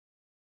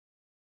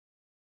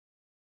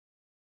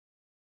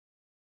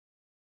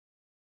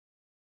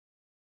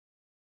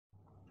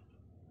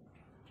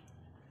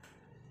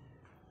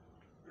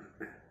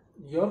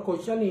your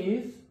question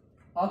is,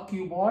 a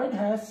cuboid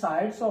has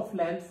sides of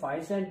length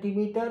 5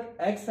 centimeter,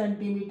 x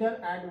centimeter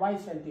and y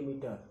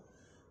centimeter.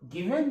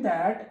 Given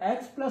that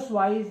x plus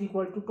y is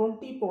equal to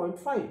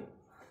 20.5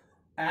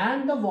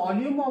 and the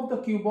volume of the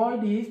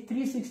cuboid is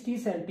 360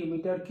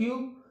 centimeter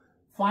cube,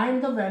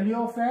 find the value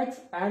of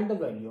x and the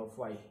value of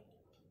y.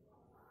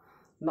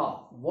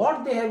 Now,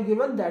 what they have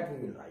given, that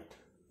we will write.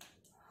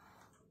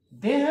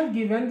 They have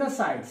given the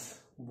sides.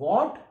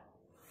 What?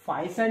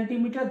 5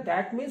 centimeter,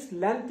 that means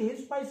length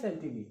is 5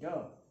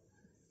 centimeter.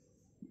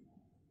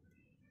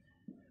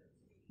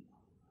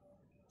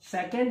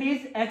 Second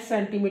is x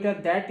centimeter,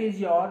 that is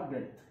your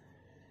breadth.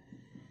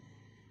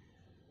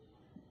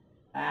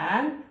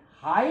 And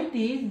height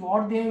is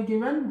what they have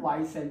given,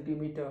 y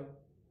centimeter.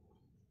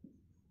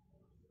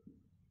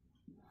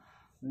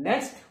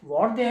 Next,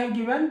 what they have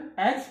given,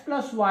 x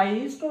plus y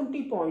is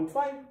 20.5.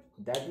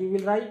 That we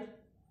will write.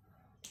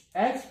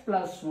 X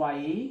plus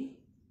y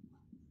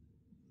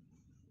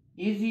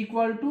is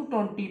equal to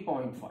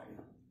 20.5.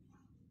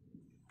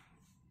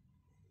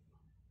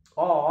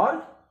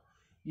 Or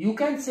you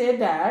can say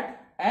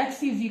that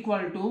x is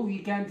equal to, we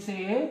can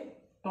say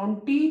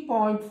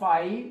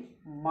 20.5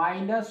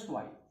 minus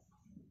y.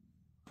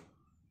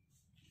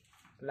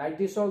 Like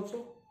this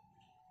also.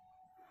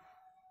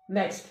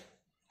 Next.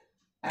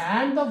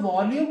 And the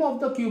volume of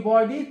the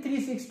cuboid is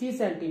 360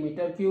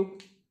 centimeter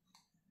cube.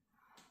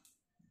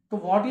 So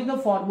what is the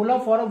formula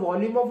for a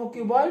volume of a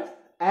cuboid?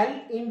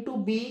 L into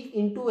B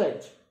into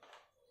H.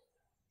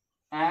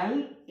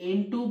 L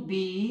into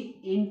B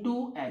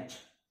into H.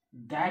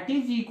 That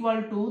is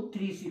equal to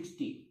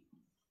 360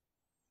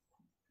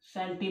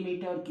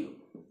 centimeter cube.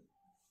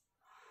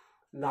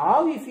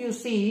 Now if you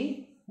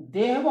see,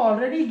 they have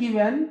already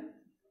given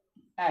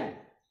L.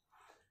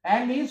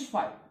 L is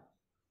 5.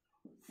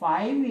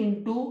 5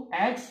 into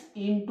x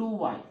into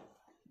y.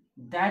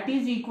 That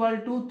is equal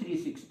to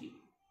 360.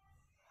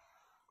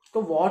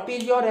 So what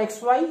is your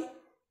xy?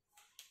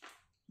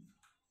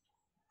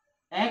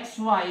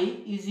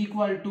 Xy is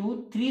equal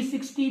to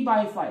 360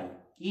 by 5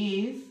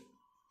 is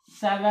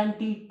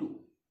 72.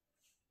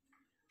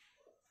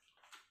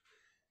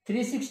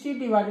 360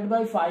 divided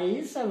by 5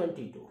 is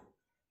 72.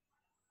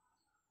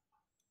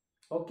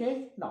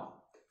 Okay, now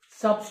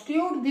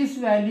substitute this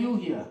value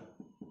here,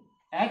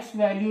 x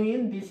value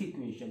in this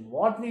equation.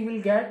 What we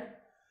will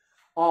get?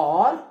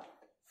 Or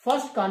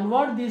first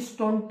convert this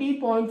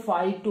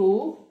 20.5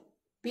 to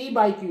P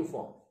by Q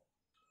form.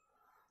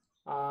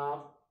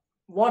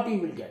 What you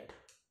will get?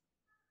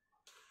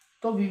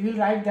 So we will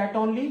write that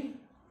only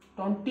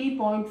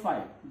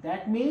 20.5.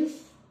 That means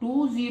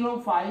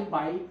 205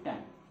 by 10.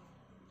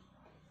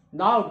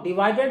 Now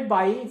divided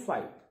by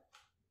 5.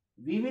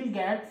 We will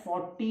get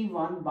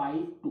 41 by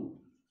 2.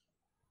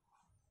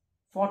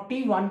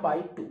 41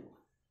 by 2.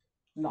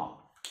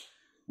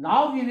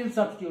 Now we will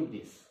substitute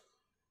this.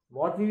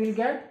 What we will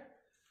get?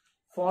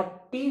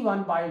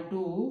 41 by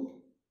 2.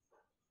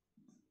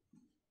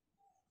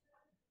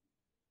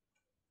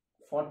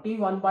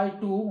 41 by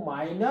 2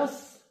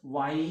 minus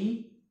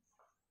y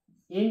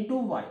into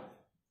y.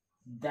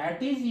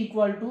 That is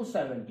equal to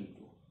 72.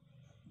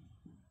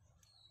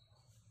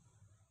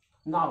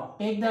 Now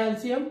take the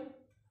LCM.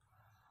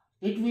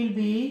 It will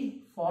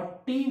be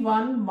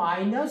 41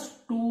 minus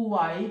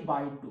 2y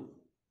by 2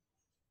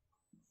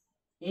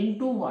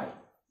 into y.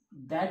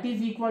 That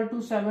is equal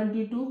to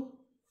 72.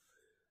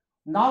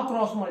 Now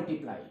cross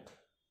multiply it.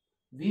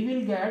 We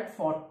will get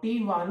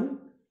 41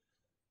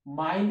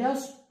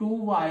 minus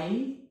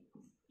 2y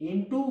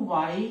into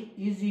y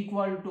is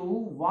equal to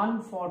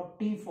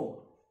 144.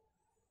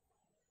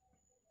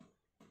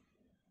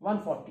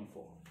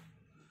 144.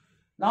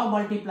 Now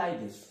multiply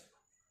this.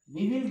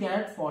 We will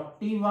get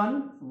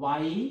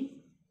 41y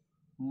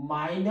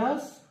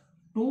minus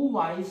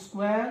 2y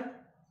square,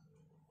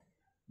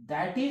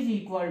 that is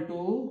equal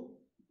to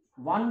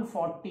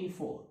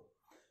 144.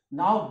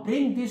 Now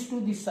bring this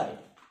to this side,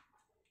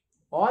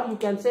 or you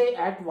can say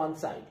at one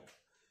side.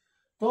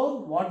 So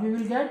what we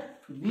will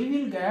get? We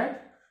will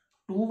get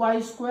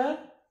 2y square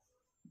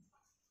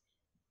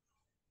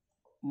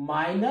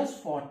minus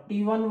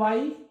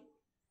 41y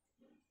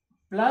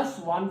plus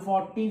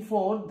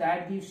 144,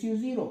 that gives you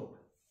 0.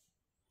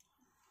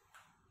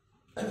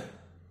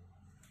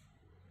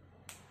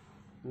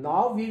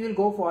 Now we will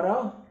go for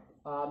a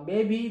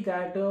maybe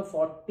that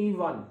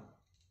 41.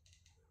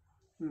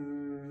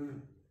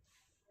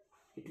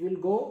 It will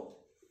go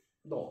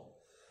no.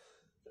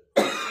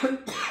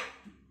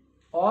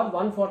 Or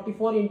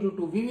 144 into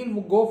 2. We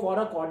will go for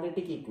a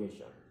quadratic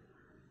equation.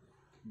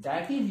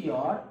 That is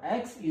your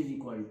x is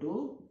equal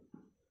to,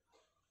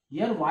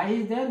 here y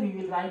is there, we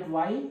will write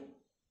y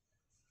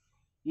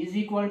is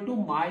equal to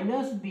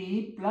minus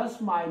b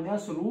plus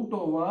minus root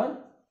over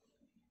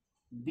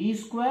b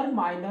square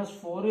minus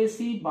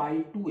 4ac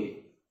by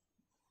 2a.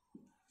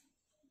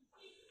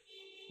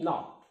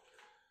 Now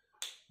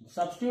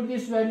substitute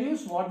these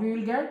values. What we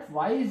will get?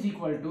 Y is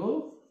equal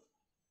to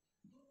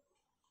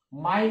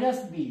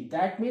minus b,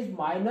 that means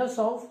minus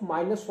of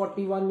minus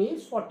 41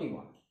 is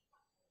 41,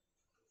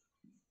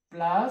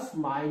 plus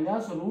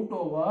minus root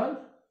over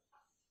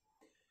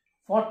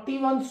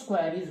 41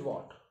 square is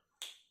what?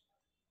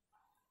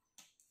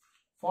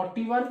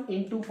 41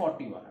 into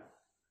 41.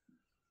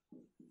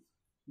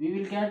 We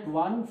will get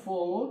 1,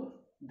 4,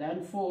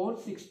 then 4,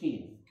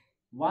 16.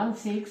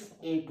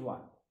 1681.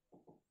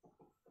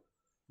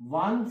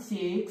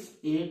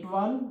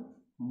 1681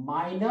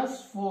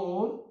 minus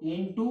 4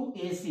 into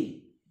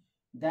AC.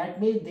 That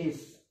means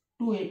this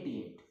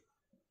 288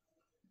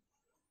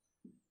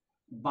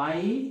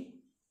 by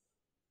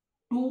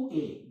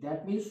 2A.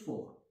 That means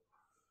 4.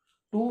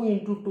 2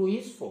 into 2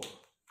 is 4.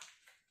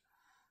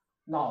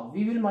 Now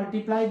we will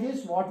multiply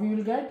this. What we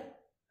will get?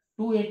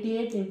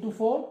 288 into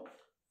 4.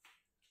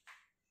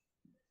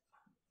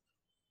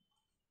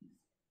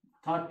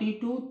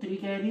 32, 3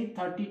 carry,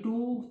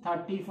 32,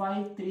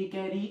 35, 3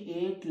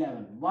 carry, 8,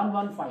 11,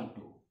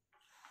 1152.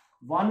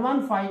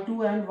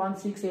 1152 and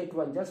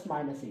 1681, just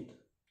minus it.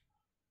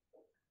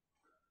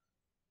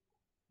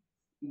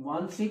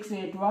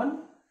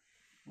 1681,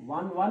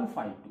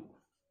 1152.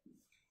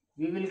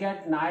 We will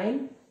get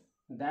 9,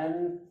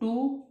 then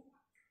 2,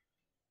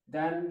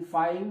 then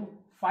 5,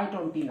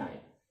 529.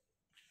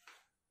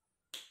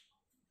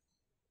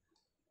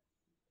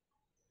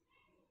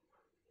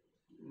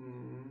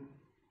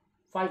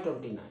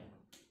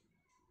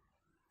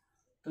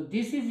 So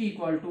this is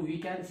equal to, we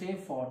can say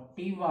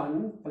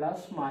 41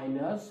 plus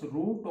minus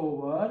root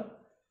over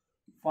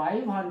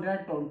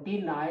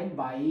 529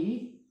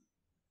 by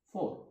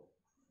 4.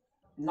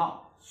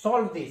 Now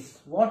solve this.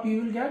 What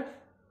you will get?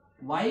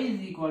 Y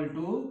is equal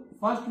to,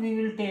 first we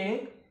will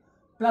take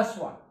plus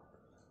 1.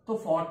 So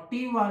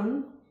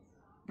 41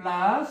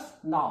 plus,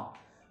 now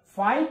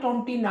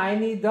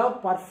 529 is the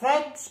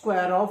perfect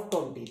square of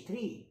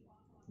 23.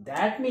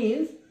 That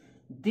means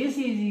this is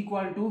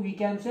equal to, we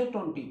can say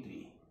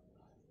 23.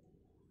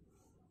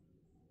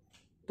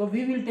 So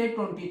we will take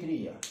 23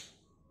 here.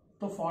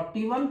 So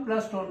 41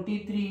 plus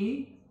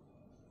 23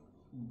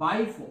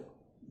 by 4.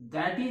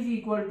 That is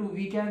equal to,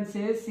 we can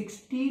say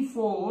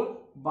 64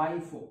 by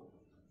 4.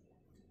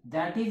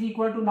 That is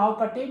equal to, now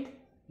cut it.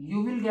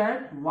 You will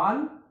get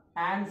 1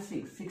 and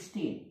 6,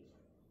 16.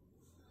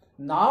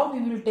 Now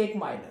we will take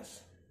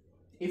minus.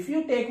 If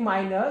you take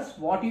minus,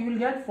 what you will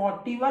get?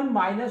 41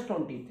 minus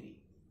 23.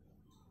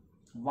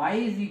 Y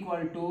is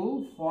equal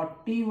to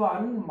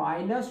 41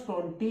 minus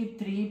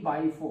 23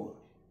 by 4.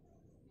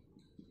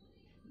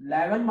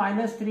 11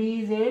 minus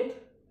 3 is 8.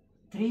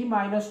 3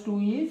 minus 2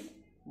 is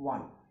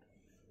 1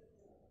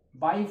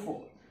 by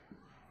 4.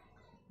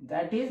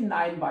 That is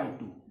 9 by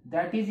 2.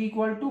 That is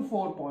equal to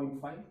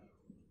 4.5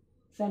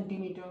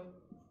 centimeter.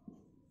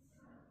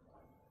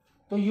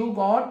 So you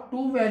got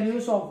two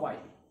values of y.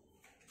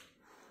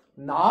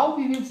 Now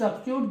we will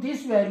substitute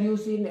these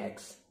values in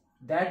x.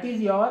 That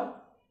is your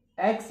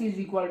x is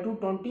equal to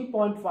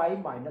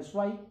 20.5 minus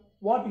y.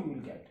 What you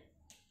will get?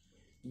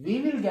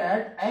 We will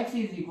get x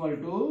is equal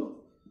to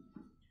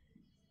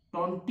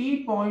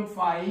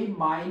 20.5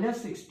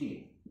 minus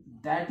 16.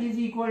 That is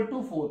equal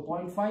to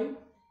 4.5.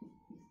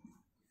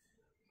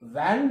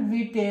 When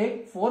we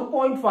take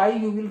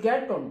 4.5, you will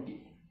get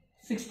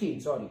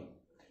 16, sorry.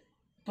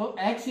 So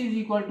x is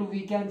equal to,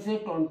 we can say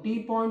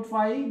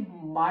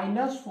 20.5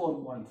 minus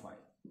 4.5.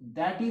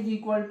 That is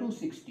equal to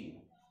 16.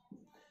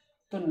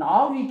 So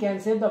now we can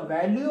say the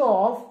value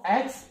of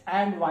x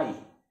and y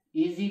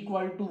is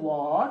equal to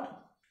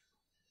what?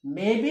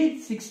 Maybe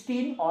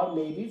 16 or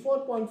maybe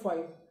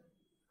 4.5.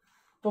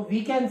 So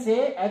we can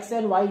say x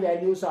and y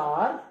values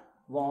are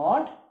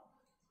what?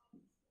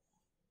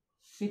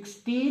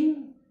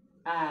 16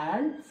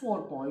 and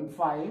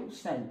 4.5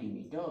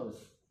 centimeters.